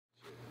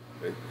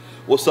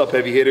What's up,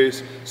 heavy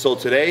hitters? So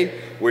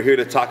today we're here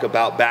to talk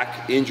about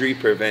back injury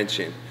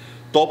prevention.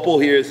 Topo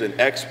here is an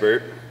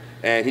expert,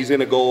 and he's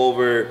gonna go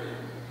over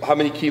how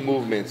many key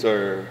movements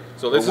or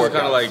So this is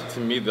kind of like,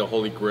 to me, the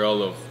holy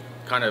grail of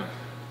kind of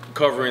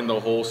covering the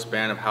whole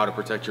span of how to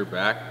protect your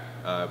back.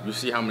 You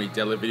see how many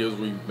deadlift videos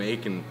we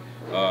make, and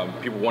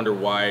people wonder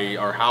why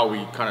or how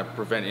we kind of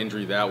prevent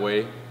injury that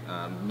way,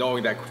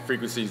 knowing that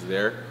frequency is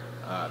there.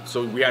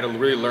 So we had to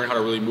really learn how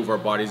to really move our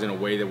bodies in a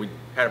way that we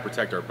had to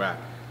protect our back,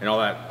 and all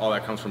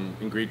that comes from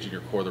engaging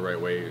your core the right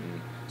way.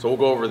 And so we'll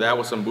go over that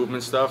with some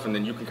movement stuff, and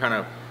then you can kind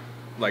of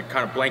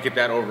blanket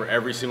that over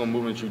every single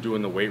movement you do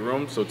in the weight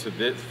room. So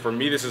for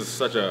me, this is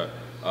such a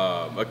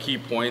key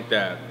point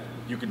that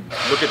you can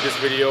look at this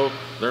video,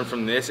 learn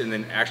from this, and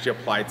then actually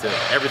apply it to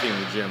everything in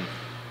the gym,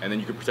 and then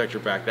you can protect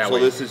your back that way.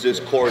 So this is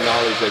just core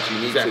knowledge that you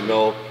need to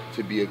know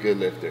to be a good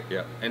lifter.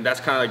 Yeah, and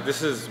that's kind of like,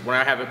 this is when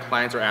I have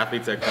clients or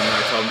athletes that come in,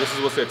 I tell them this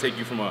is what's going to take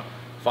you from a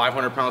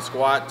 500-pound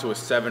squat to a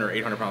 700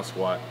 or 800-pound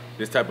squat.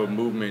 This type of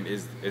movement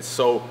is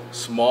so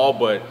small,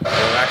 but it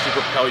will actually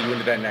propel you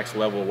into that next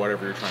level,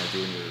 whatever you're trying to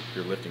do in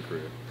your lifting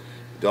career.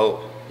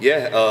 Dope.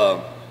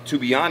 Yeah, to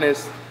be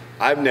honest,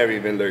 I've never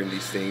even learned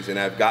these things, and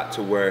I've got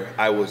to where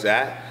I was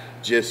at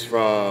just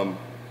from,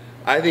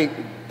 I think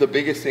the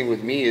biggest thing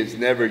with me is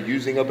never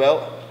using a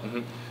belt.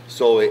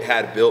 So it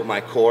had built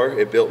my core,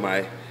 it built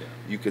my,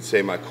 you could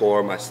say my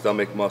core, my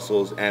stomach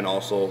muscles, and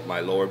also my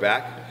lower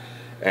back.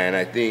 And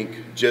I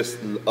think just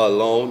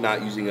alone,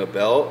 not using a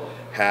belt,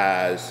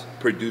 has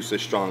produced a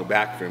strong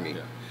back for me.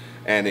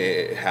 And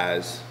it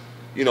has,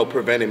 you know,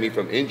 prevented me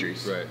from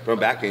injuries, from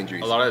back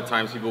injuries. A lot of the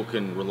times people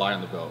can rely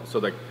on the belt. So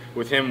like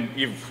with him,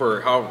 even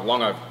for how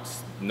long I've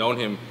known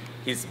him,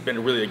 he's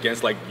been really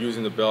against like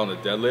using the belt on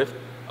the deadlift.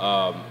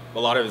 A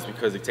lot of it is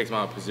because it takes him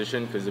out of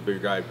position because he's a bigger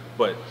guy.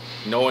 But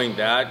knowing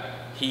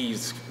that,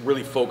 he's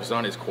really focused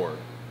on his core,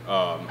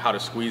 how to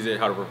squeeze it,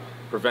 how to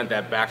prevent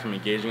that back from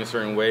engaging a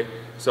certain way.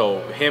 So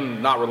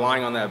him not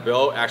relying on that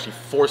belt actually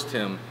forced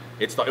him.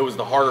 It was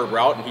the harder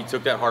route, and he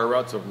took that harder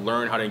route to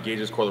learn how to engage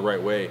his core the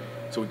right way,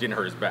 so he didn't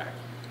hurt his back.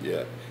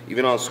 Yeah,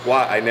 even on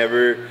squat, I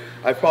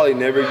probably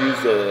never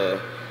used a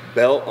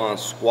belt on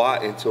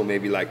squat until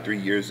maybe like 3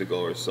 years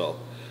ago or so.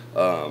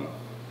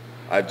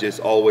 I've just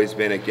always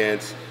been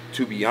against,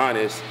 to be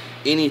honest,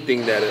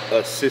 anything that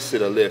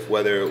assisted a lift,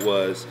 whether it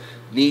was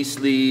knee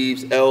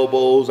sleeves,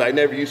 elbows. I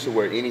never used to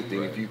wear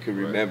anything, if you can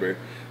remember.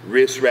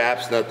 Wrist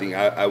wraps, nothing.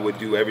 I would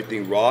do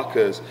everything raw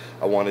because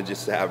I wanted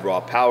just to have raw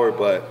power,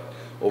 but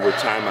over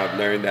time I've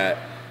learned that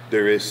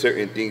there is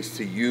certain things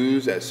to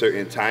use at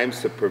certain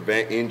times to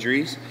prevent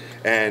injuries,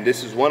 and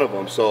this is one of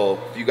them. So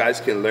if you guys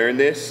can learn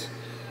this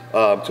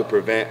to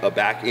prevent a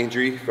back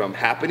injury from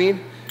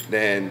happening,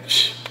 then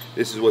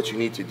this is what you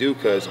need to do.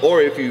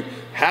 Or if you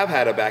have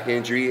had a back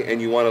injury and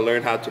you want to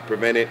learn how to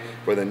prevent it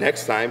for the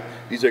next time,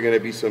 these are going to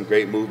be some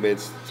great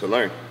movements to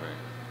learn.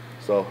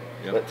 So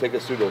let's take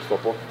us through those,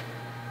 Topo.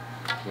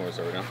 You want to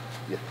start right now?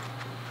 Yeah.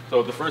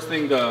 So the first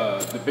thing,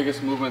 the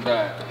biggest movement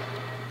that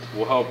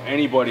will help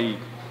anybody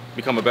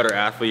become a better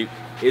athlete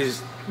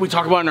is, we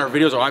talk about in our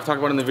videos, or I've talked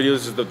about in the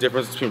videos, is the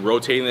difference between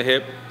rotating the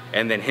hip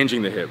and then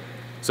hinging the hip.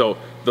 So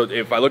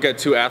if I look at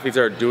two athletes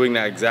that are doing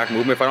that exact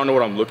movement, if I don't know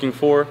what I'm looking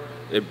for,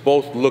 it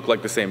both look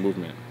like the same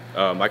movement.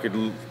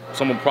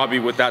 Someone probably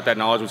without that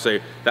knowledge would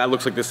say, that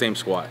looks like the same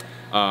squat.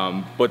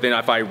 But then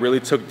if I really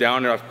took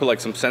down and I put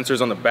like some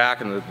sensors on the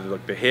back and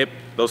the hip,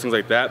 those things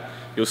like that,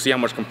 you'll see how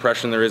much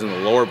compression there is in the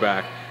lower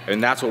back,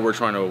 and that's what we're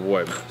trying to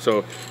avoid.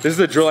 So this is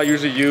the drill I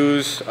usually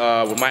use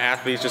with my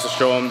athletes, just to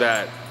show them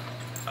that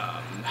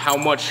how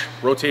much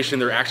rotation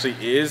there actually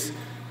is,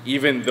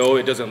 even though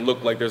it doesn't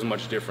look like there's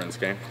much difference,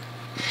 okay?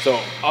 So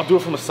I'll do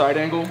it from a side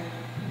angle.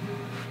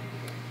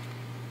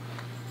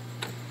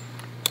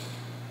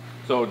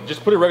 So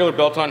just put a regular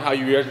belt on how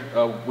you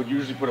would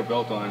usually put a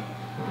belt on,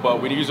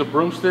 but we use a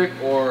broomstick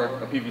or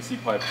a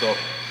PVC pipe. So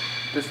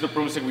this is the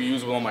broomstick we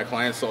use with all my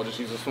clients, so I'll just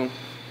use this one.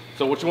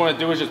 So what you want to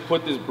do is just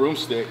put this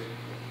broomstick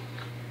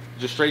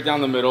just straight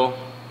down the middle,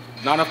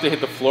 not enough to hit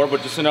the floor,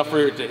 but just enough for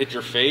it to hit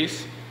your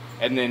face,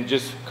 and then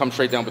just come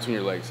straight down between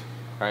your legs.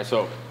 All right,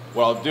 so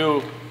what I'll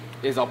do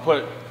is I'll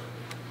put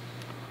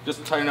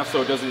just tight enough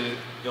so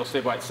it'll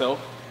stay by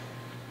itself.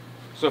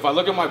 So if I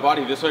look at my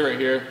body this way right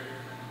here,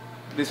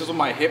 this is with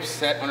my hips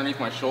set underneath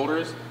my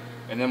shoulders,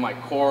 and then my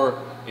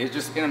core is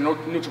just in a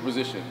neutral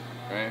position,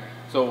 right?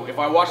 So if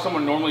I watch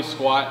someone normally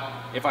squat,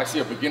 if I see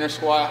a beginner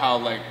squat, how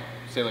like,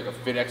 say like a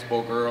Fit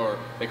Expo girl, or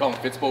they call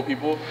them Fitspo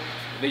people,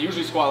 they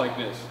usually squat like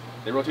this.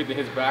 They rotate the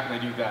hips back and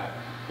they do that,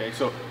 okay?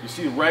 So you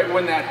see right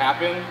when that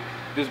happened,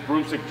 this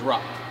broomstick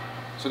dropped.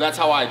 So that's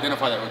how I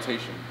identify that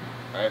rotation,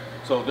 right?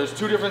 So there's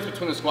two differences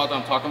between the squat that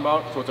I'm talking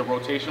about. So it's a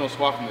rotational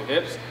squat from the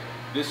hips,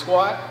 this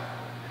squat,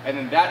 and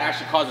then that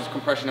actually causes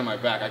compression in my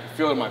back. I can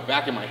feel it in my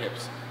back and my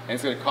hips, and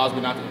it's gonna cause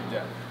me not to hit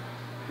death.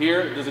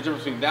 Here, there's a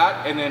difference between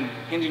that and then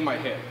hinging my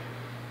hip.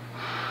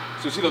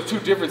 So you see those two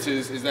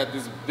differences is that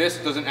this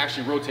doesn't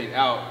actually rotate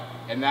out,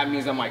 and that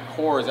means that my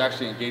core is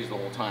actually engaged the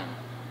whole time.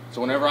 So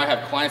whenever I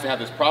have clients that have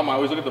this problem, I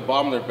always look at the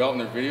bottom of their belt in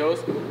their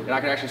videos, and I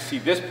can actually see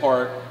this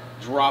part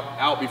drop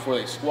out before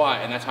they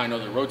squat, and that's how I know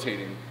they're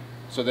rotating.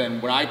 So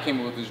then when I came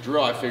up with this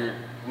drill, I figured,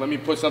 let me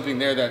put something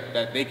there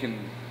that they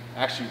can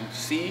actually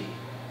see,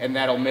 and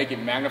that'll make it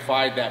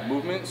magnify that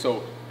movement.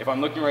 So if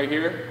I'm looking right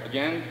here,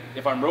 again,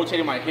 if I'm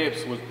rotating my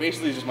hips, which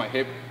basically just my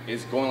hip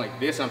is going like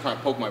this, and I'm trying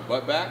to poke my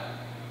butt back,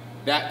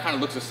 that kind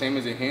of looks the same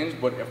as a hinge,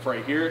 but if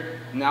right here,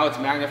 now it's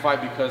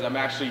magnified because I'm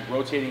actually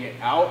rotating it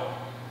out,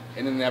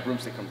 and then that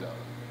broomstick comes out,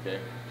 okay?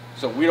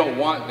 So we don't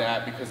want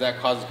that because that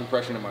causes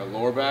compression in my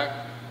lower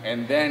back,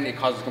 and then it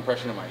causes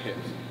compression in my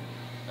hips,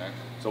 okay?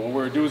 So what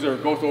we're gonna do is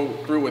go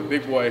through with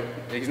Big Boy.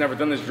 He's never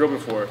done this drill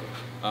before.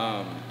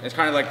 It's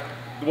kind of like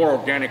the more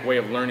organic way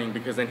of learning,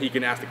 because then he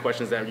can ask the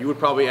questions that you would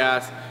probably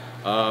ask,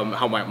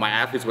 how my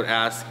athletes would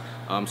ask,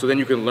 so then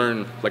you can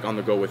learn like on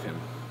the go with him.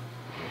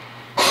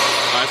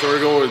 All right, so we're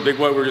gonna go with Big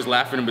Boy. We're just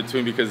laughing in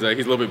between because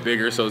he's a little bit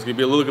bigger, so it's gonna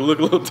be look a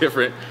little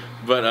different,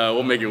 but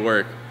we'll make it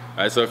work.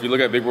 All right, so if you look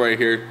at Big Boy right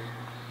here,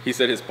 he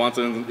said his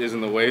sponsor is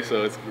in the way,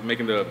 so it's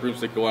making the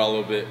broomstick go out a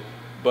little bit.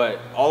 But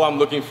all I'm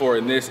looking for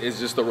in this is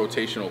just the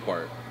rotational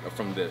part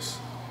from this.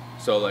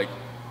 So like,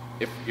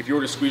 if you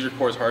were to squeeze your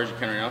core as hard as you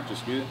can right now,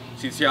 just squeeze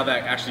it. See how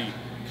that actually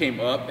came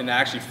up, and that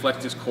actually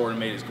flexed his core and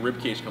made his rib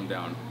cage come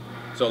down.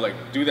 So like,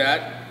 do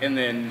that, and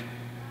then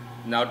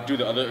now do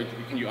the other.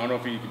 I don't know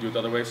if you can do it the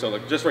other way. So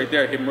like, just right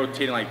there, him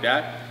rotating like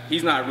that,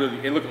 he's not really,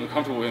 it looked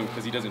uncomfortable with him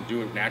because he doesn't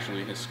do it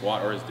naturally in his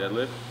squat or his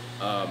deadlift.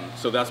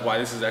 So that's why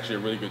this is actually a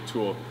really good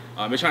tool.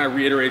 It kind of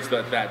reiterates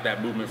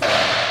that movement for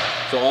him.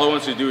 So all I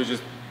want you to do is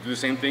just do the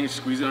same thing,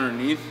 squeeze it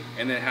underneath,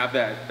 and then have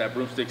that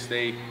broomstick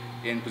stay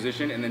in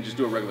position, and then just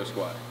do a regular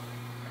squat.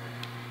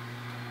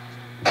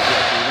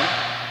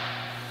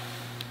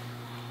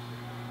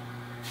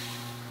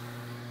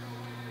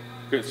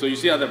 Good, so you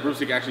see how that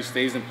broomstick actually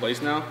stays in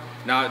place now?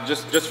 Now,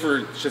 just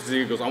for shits and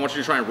giggles, I want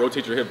you to try and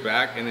rotate your hip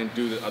back and then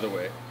do the other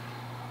way.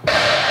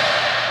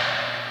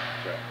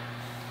 Okay.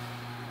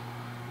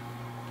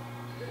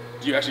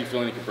 Do you actually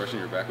feel any compression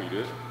in your back when you do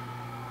it?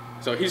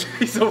 So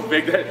he's so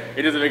big that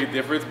it doesn't make a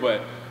difference,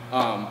 but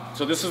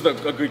so this is a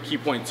good key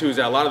point too, is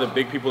that a lot of the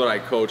big people that I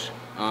coach,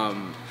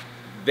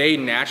 they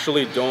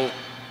naturally don't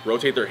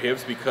rotate their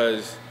hips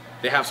because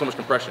they have so much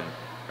compression,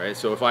 right?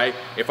 So if I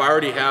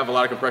already have a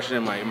lot of compression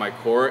in my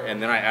core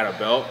and then I add a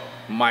belt,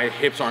 my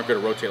hips aren't going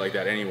to rotate like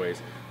that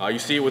anyways. You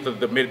see it with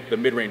the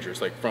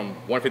mid-rangers, like from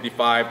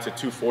 155 to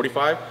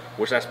 245,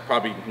 which that's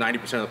probably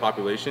 90% of the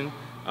population.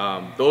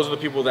 Those are the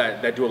people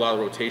that do a lot of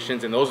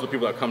rotations, and those are the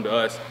people that come to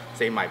us,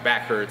 say my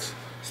back hurts,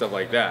 stuff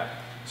like that.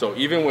 So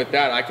even with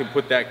that, I can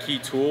put that key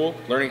tool,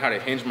 learning how to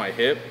hinge my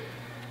hip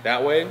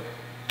that way,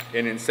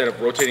 and instead of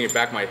rotating it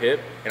back my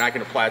hip, and I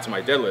can apply it to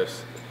my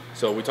deadlifts.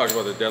 So we talked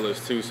about the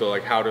deadlifts too, so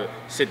like how to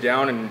sit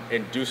down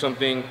and do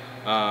something,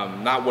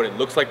 not what it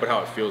looks like, but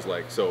how it feels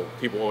like. So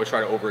people always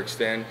try to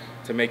overextend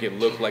to make it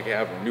look like you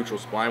have a neutral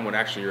spine when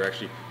actually you're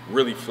actually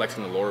really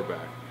flexing the lower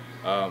back.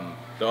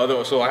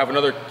 So I have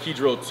another key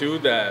drill too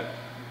that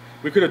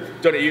we could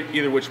have done it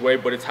either which way,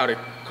 but it's how to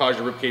cause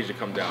your rib cage to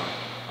come down.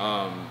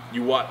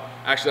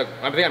 Actually,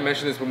 I think I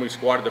mentioned this when we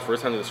squatted the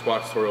first time of the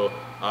squat tutorial.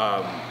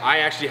 I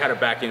actually had a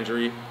back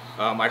injury.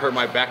 I hurt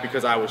my back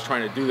because I was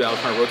trying to do that. I was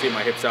trying to rotate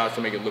my hips out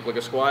to make it look like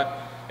a squat.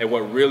 And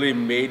what really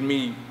made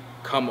me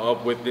come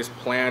up with this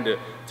plan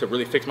to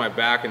really fix my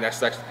back, and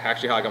that's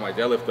actually how I got my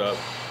deadlift up,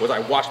 was I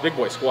watched Big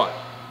Boy squat.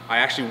 I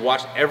actually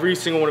watched every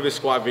single one of his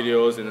squat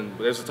videos, and then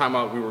there's the time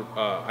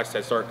I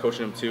started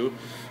coaching him too.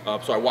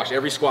 So I watched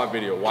every squat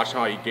video, watched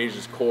how he engaged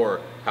his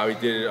core, how he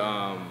did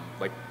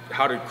like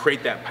how to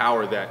create that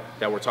power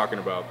that we're talking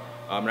about.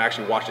 And I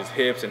actually watched his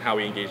hips and how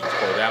he engaged his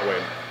core that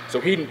way. So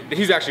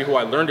he's actually who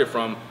I learned it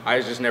from. I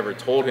just never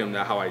told him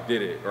how I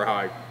did it or how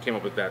I came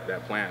up with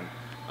that plan.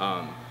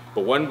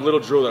 But one little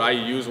drill that I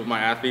use with my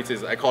athletes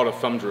is I call it a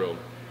thumb drill.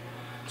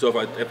 So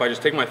if I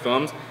just take my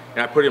thumbs and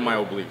I put it in my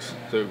obliques.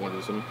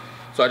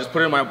 So I just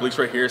put it in my obliques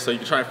right here, so you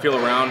can try and feel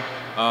around.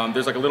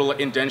 There's like a little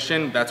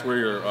indentation. That's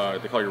where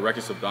they call your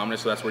rectus abdominis,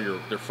 so that's where your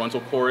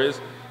frontal core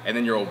is, and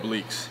then your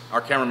obliques.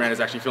 Our cameraman is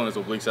actually feeling his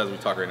obliques as we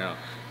talk right now.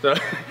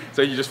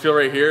 So you just feel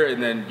right here,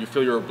 and then you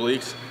feel your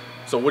obliques.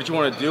 So what you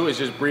want to do is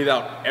just breathe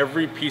out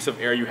every piece of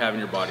air you have in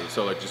your body.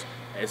 So like just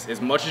as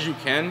much as you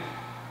can,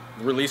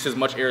 release as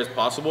much air as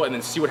possible, and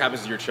then see what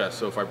happens to your chest.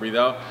 So if I breathe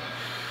out,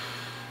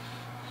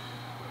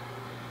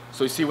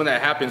 so you see when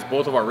that happens,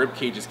 both of our rib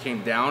cages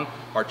came down,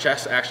 our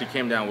chest actually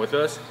came down with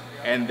us,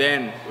 and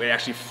then it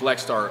actually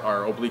flexed our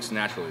obliques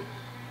naturally.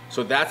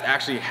 So that's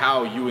actually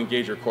how you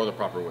engage your core the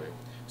proper way.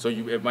 So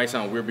it might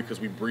sound weird because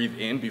we breathe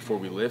in before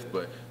we lift,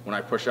 but when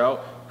I push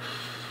out,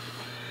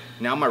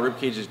 now my rib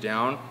cage is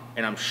down,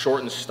 and I'm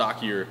short and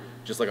stockier,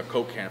 just like a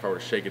Coke can if I were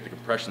to shake it. The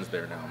compression's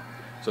there now.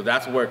 So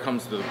that's where it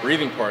comes to the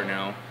breathing part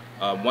now.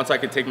 Once I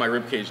can take my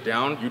rib cage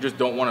down, you just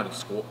don't want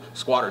to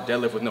squat or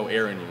deadlift with no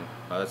air in you.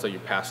 That's how you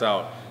pass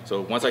out.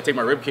 So once I take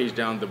my rib cage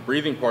down, the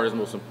breathing part is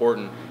most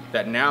important.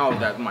 That now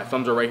that my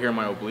thumbs are right here in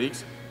my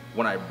obliques,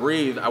 when I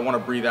breathe, I want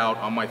to breathe out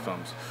on my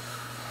thumbs.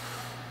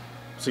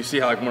 So you see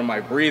how like when I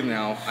breathe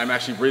now, I'm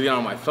actually breathing out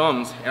on my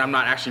thumbs, and I'm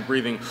not actually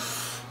breathing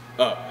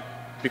up.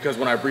 because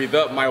when I breathe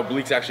up, my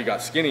obliques actually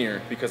got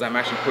skinnier because I'm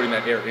actually putting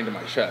that air into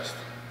my chest,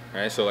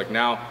 right? So like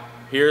now,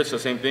 here it's the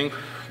same thing,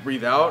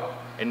 breathe out,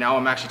 and now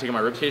I'm actually taking my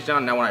rib cage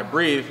down. Now when I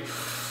breathe,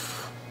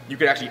 you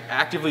can actually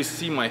actively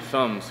see my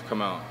thumbs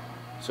come out.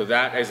 So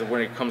that is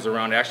when it comes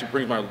around, it actually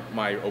brings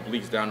my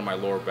obliques down to my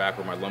lower back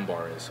where my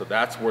lumbar is. So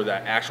that's where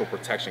that actual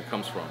protection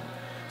comes from.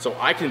 So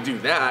I can do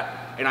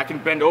that, and I can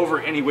bend over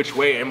any which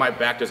way, and my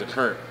back doesn't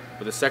hurt.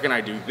 But the second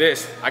I do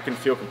this, I can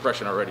feel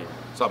compression already.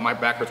 So my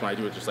back hurts when I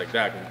do it just like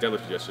that. I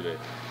deadlifted yesterday.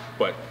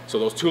 But so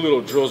those two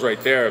little drills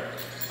right there,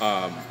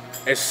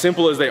 as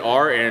simple as they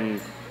are, and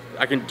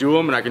I can do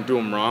them and I can do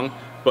them wrong.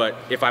 But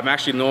if I'm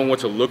actually knowing what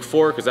to look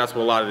for, because that's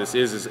what a lot of this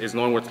is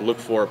knowing what to look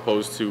for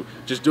opposed to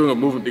just doing a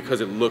movement because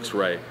it looks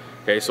right.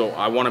 Okay, so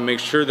I want to make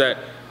sure that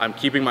I'm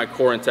keeping my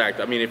core intact.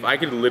 I mean, if I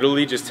could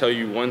literally just tell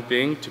you one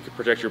thing to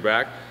protect your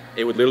back,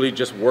 it would literally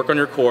just work on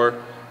your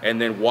core and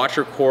then watch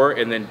your core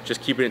and then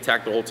just keep it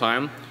intact the whole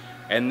time.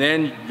 And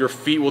then your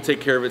feet will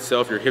take care of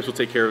itself, your hips will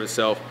take care of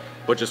itself,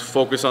 but just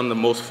focus on the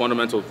most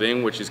fundamental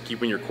thing, which is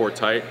keeping your core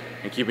tight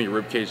and keeping your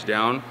rib cage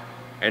down,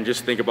 and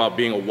just think about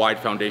being a wide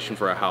foundation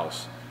for a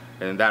house.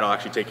 And that'll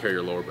actually take care of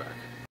your lower back.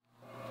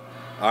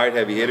 All right,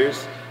 heavy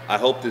hitters. I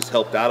hope this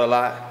helped out a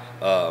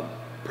lot.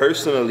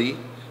 Personally,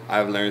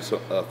 I've learned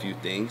a few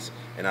things,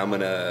 and I'm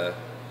gonna,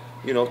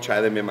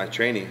 try them in my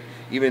training.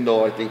 Even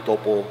though I think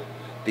Topo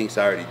thinks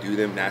I already do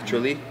them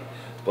naturally,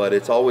 but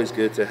it's always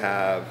good to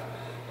have,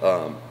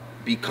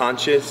 be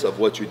conscious of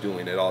what you're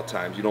doing at all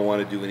times. You don't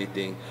want to do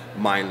anything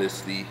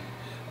mindlessly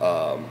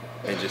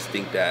and just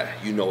think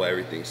that you know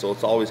everything. So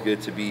it's always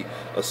good to be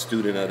a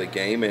student of the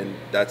game, and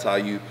that's how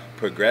you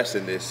progress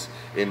in this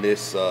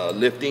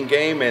lifting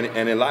game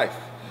and in life.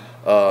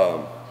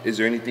 Is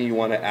there anything you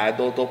want to add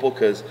though, Topo?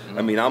 Because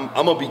I mean,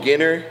 I'm a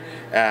beginner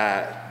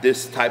at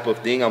this type of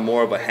thing. I'm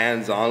more of a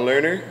hands-on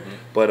learner,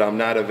 but I'm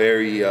not a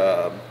very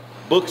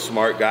book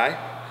smart guy,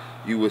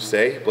 you would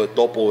say, but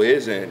Topo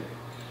is, and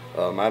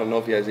I don't know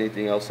if he has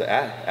anything else to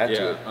add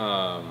to it.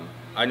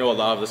 I know a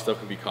lot of this stuff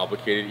can be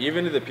complicated.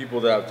 Even to the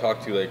people that I've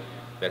talked to, like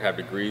that have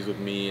degrees with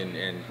me,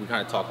 and we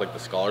kind of talk like the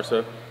scholar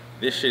stuff,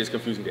 this shit is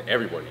confusing to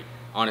everybody,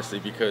 honestly,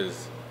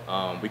 because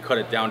we cut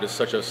it down to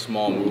such a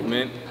small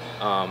movement.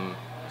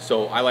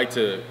 So I like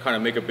to kind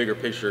of make a bigger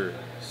picture.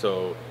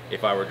 So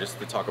if I were just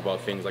to talk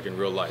about things like in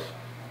real life,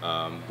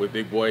 with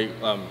Big Boy,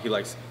 he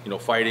likes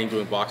fighting,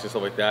 doing boxing,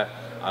 stuff like that.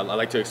 I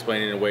like to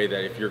explain it in a way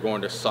that if you're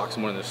going to sock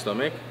someone in the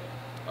stomach,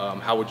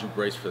 how would you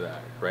brace for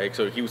that, right?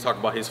 So he was talking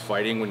about his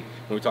fighting when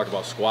we talked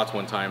about squats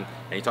one time,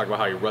 and he talked about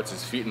how he ruts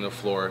his feet in the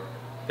floor.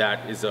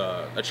 That is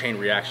a chain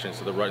reaction,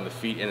 so the rut in the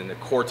feet and then the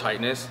core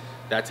tightness,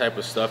 that type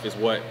of stuff is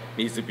what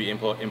needs to be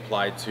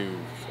implied to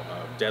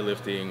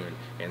deadlifting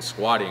and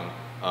squatting.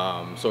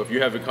 So if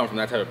you haven't come from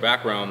that type of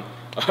background,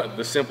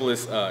 the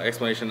simplest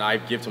explanation I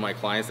give to my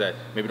clients that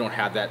maybe don't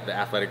have the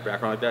athletic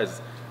background like that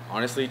is,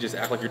 honestly, just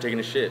act like you're taking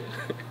a shit.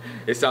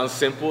 It sounds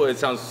simple, it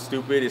sounds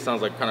stupid, it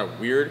sounds like kind of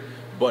weird,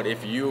 but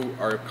if you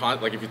are,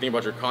 if you think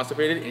about you're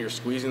constipated and you're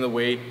squeezing the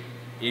weight,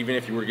 even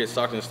if you were to get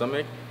socked in the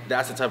stomach,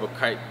 that's the type of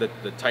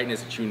the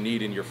tightness that you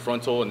need in your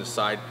frontal and the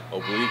side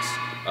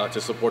obliques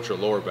to support your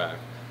lower back.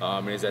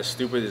 And as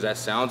stupid as that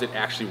sounds, it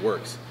actually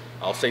works.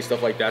 I'll say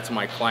stuff like that to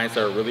my clients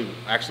that are really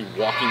actually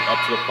walking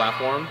up to the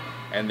platform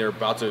and they're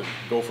about to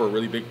go for a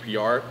really big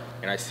PR,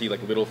 and I see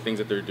like little things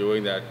that they're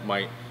doing that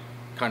might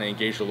kind of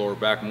engage the lower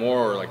back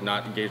more, or like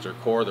not engage their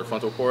core, their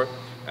frontal core.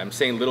 I'm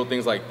saying little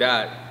things like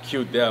that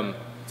cued them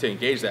to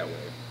engage that way,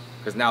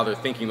 because now they're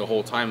thinking the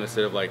whole time,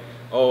 instead of like,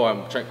 oh,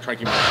 I'm trying to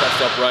keep my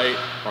chest upright,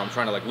 or I'm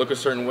trying to like look a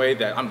certain way,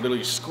 that I'm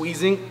literally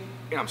squeezing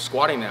and I'm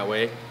squatting that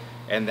way,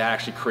 and that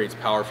actually creates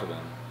power for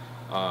them.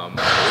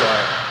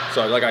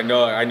 So I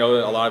know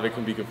that a lot of it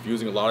can be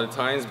confusing a lot of the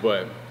times,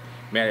 but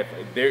man, if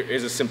there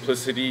is a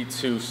simplicity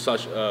to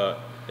such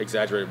a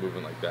exaggerated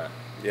movement like that.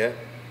 Yeah.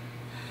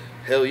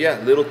 Hell yeah,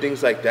 little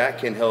things like that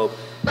can help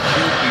cue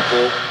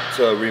people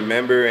to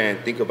remember and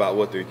think about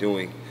what they're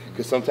doing.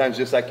 Because sometimes,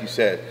 just like you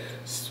said,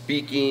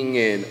 speaking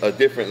in a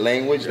different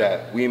language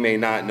that we may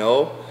not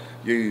know,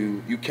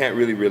 you can't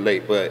really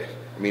relate, but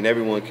I mean,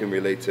 everyone can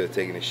relate to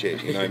taking a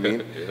shit, you know what I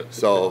mean? Yeah.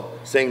 So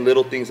saying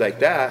little things like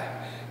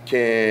that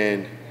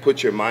can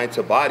put your mind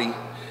to body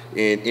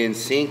in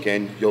sync,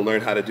 and you'll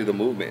learn how to do the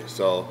movement.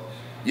 So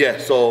yeah,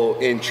 so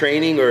in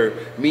training, or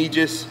me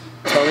just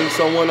telling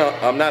someone,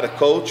 I'm not a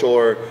coach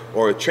or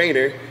a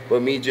trainer,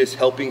 but me just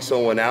helping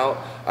someone out,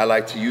 I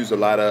like to use a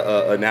lot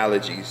of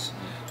analogies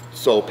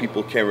so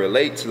people can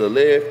relate to the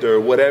lift or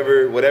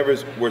whatever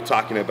we're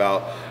talking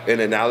about. An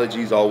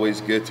analogy is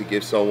always good to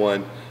give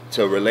someone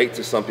to relate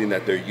to something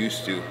that they're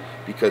used to,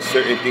 because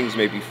certain things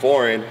may be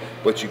foreign,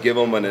 but you give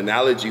them an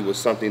analogy with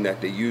something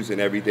that they use in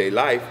everyday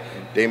life,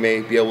 they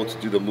may be able to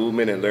do the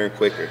movement and learn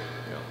quicker.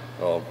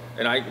 Yeah.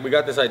 And we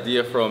got this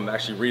idea from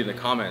actually reading the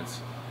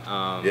comments.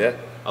 Yeah.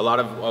 A lot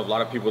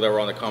of people that were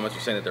on the comments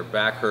were saying that their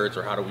back hurts,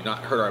 or how do we not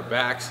hurt our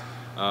backs.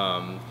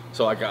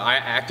 So I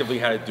actively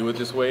had to do it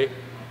this way.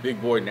 Big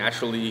Boy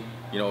naturally,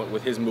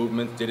 with his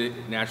movements, did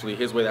it naturally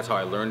his way. That's how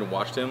I learned and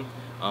watched him.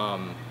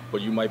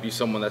 but you might be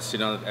someone that's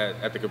sitting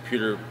at the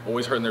computer,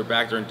 always hurting their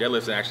back during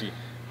deadlifts, and actually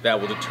that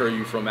will deter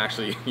you from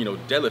actually, you know,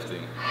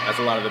 deadlifting. That's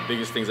a lot of the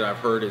biggest things that I've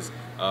heard is,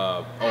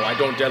 oh, I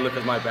don't deadlift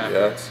because my back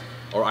hurts,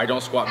 or I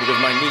don't squat because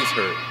my knees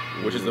hurt.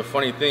 Which is the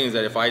funny thing is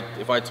that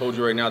if I told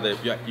you right now that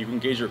if you can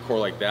engage your core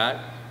like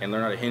that and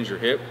learn how to hinge your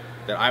hip,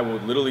 that I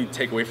would literally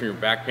take away from your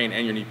back pain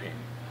and your knee pain.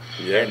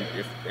 Yeah. And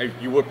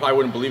if you probably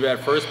wouldn't believe it at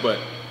first, but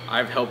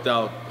I've helped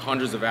out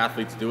hundreds of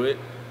athletes do it.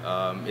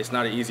 It's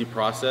not an easy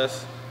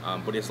process,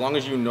 but as long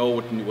as you know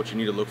what you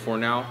need to look for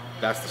now,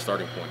 that's the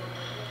starting point.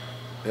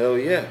 Hell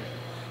yeah.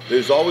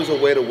 There's always a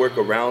way to work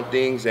around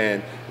things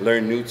and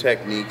learn new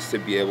techniques to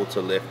be able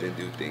to lift and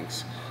do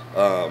things.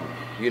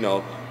 You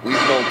know, we've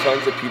known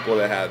tons of people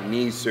that have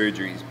knee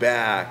surgeries,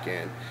 back,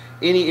 and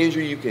any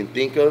injury you can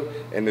think of,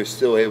 and they're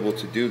still able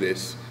to do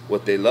this,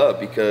 what they love,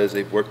 because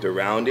they've worked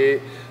around it,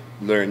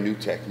 learned new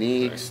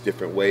techniques,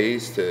 different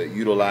ways to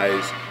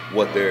utilize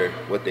what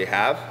they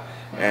have,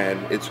 and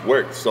it's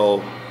worked.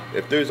 So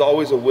if there's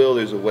always a will,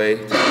 there's a way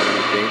to do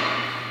anything.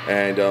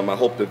 And I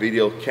hope the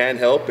video can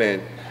help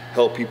and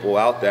help people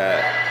out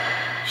that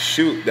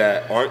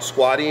aren't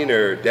squatting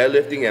or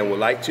deadlifting and would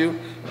like to.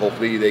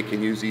 Hopefully they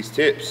can use these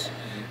tips.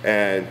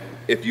 And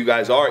if you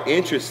guys are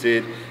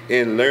interested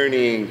in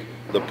learning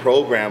the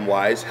program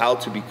wise, how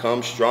to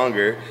become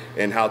stronger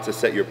and how to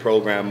set your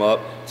program up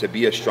to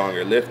be a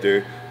stronger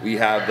lifter, we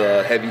have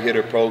the heavy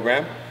hitter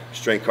program,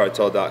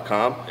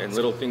 STRENGTHCARTEL.com. And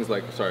little things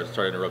like, sorry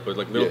to interrupt, but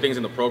like little things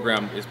in the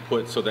program is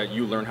put so that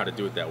you learn how to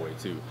do it that way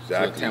too.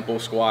 Exactly. So the tempo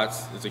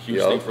squats is a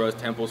huge thing for us.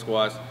 Tempo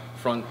squats,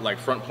 front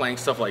plank,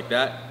 stuff like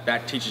that,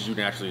 that teaches you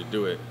naturally to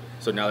do it.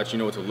 So now that you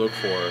know what to look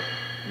for,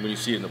 when you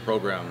see it in the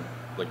program,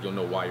 like you'll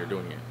know why you're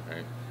doing it,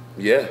 right?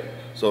 Yeah,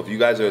 so if you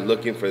guys are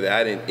looking for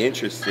that and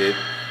interested,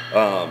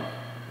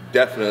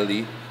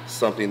 definitely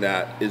something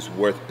that is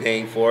worth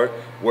paying for,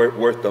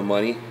 worth the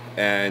money.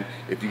 And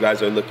if you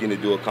guys are looking to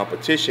do a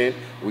competition,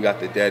 we got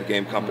the Dead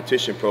Game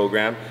competition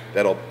program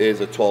that is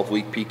a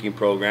 12-week peaking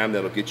program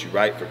that'll get you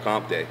right for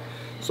comp day.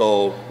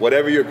 So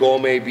whatever your goal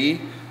may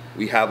be,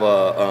 we have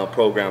a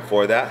program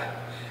for that.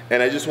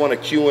 And I just want to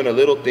cue in a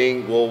little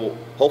thing.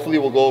 Hopefully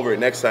we'll go over it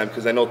next time,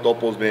 because I know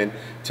Topo's been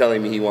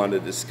telling me he wanted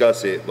to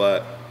discuss it,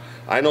 but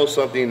I know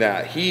something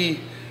that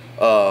he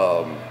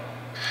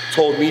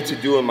told me to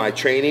do in my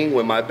training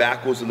when my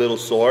back was a little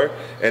sore,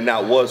 and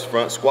that was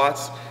front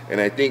squats. And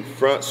I think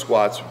front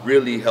squats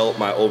really help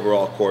my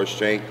overall core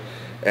strength,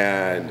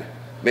 and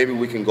maybe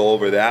we can go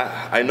over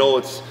that. I know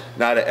it's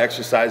not an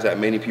exercise that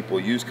many people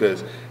use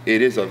because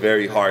it is a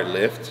very hard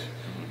lift,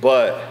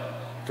 but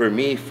for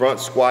me,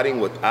 front squatting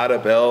without a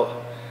belt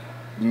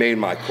made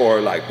my core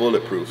like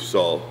bulletproof.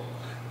 So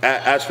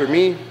as for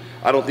me,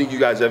 I don't think you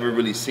guys ever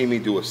really see me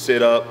do a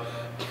sit-up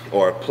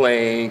or a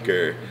plank,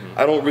 or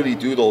I don't really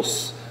do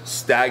those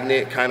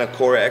stagnant kind of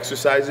core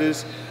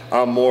exercises.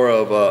 I'm more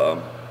of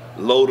a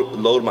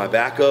load my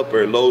back up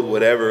or load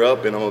whatever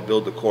up, and I'm gonna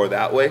build the core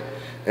that way.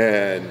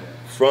 And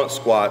front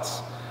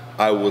squats,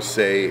 I will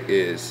say,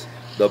 is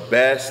the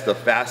best, the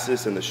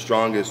fastest, and the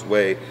strongest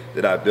way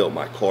that I built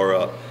my core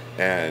up.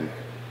 And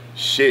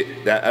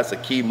shit, that's a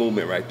key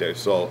movement right there.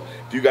 So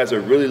if you guys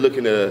are really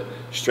looking to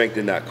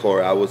strengthen that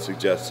core, I would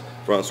suggest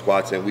front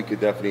squats, and we could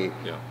definitely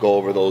go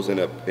over those in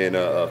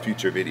a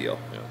future video.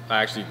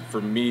 Actually,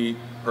 for me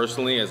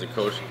personally as a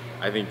coach,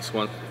 I think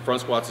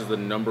front squats is the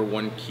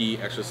 #1 key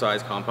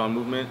exercise compound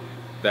movement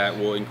that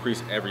will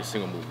increase every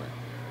single movement.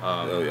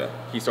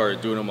 He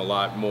started doing them a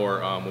lot more,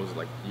 what was it,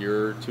 like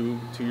year or two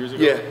years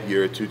ago? Yeah,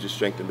 year or two, just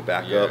strengthen the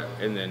back up.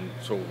 And then,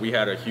 so we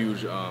had a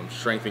huge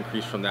strength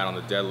increase from that on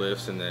the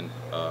deadlifts, and then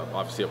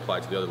obviously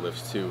applied to the other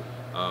lifts too.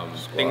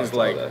 Things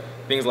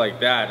like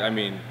that, I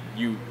mean,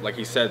 like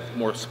he said,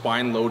 more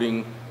spine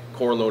loading,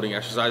 core loading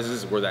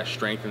exercises where that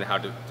strength and how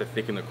to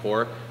thicken the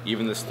core.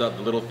 Even the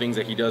little things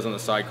that he does on the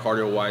side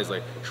cardio wise,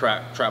 like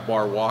trap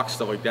bar walks,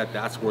 stuff like that,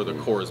 that's where the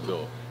core is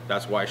built.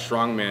 That's why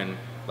strongmen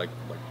like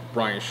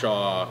Brian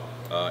Shaw,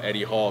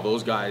 Eddie Hall,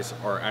 those guys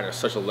are at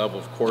such a level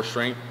of core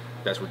strength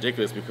that's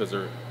ridiculous, because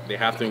they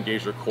have to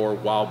engage their core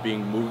while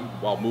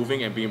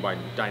moving and being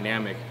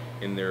dynamic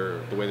in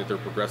the way that they're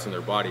progressing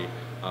their body.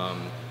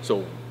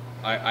 So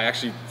I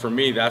actually, for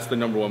me, that's the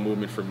 #1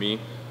 movement for me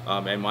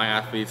and my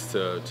athletes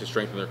to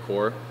strengthen their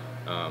core.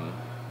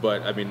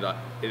 But I mean,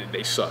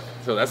 they suck.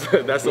 So that's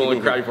the only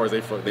crappy part.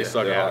 They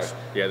suck ass.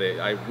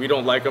 Yeah, we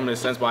don't like them in a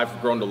sense, but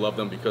I've grown to love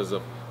them because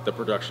of the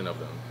production of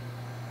them.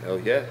 Hell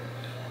yeah.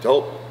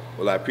 Dope.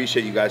 Well, I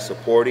appreciate you guys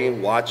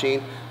supporting,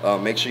 watching.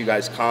 Make sure you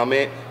guys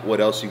comment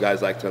what else you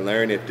guys like to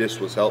learn, if this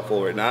was helpful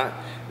or not.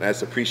 And I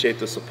just appreciate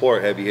the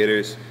support, heavy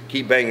hitters.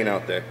 Keep banging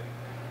out there.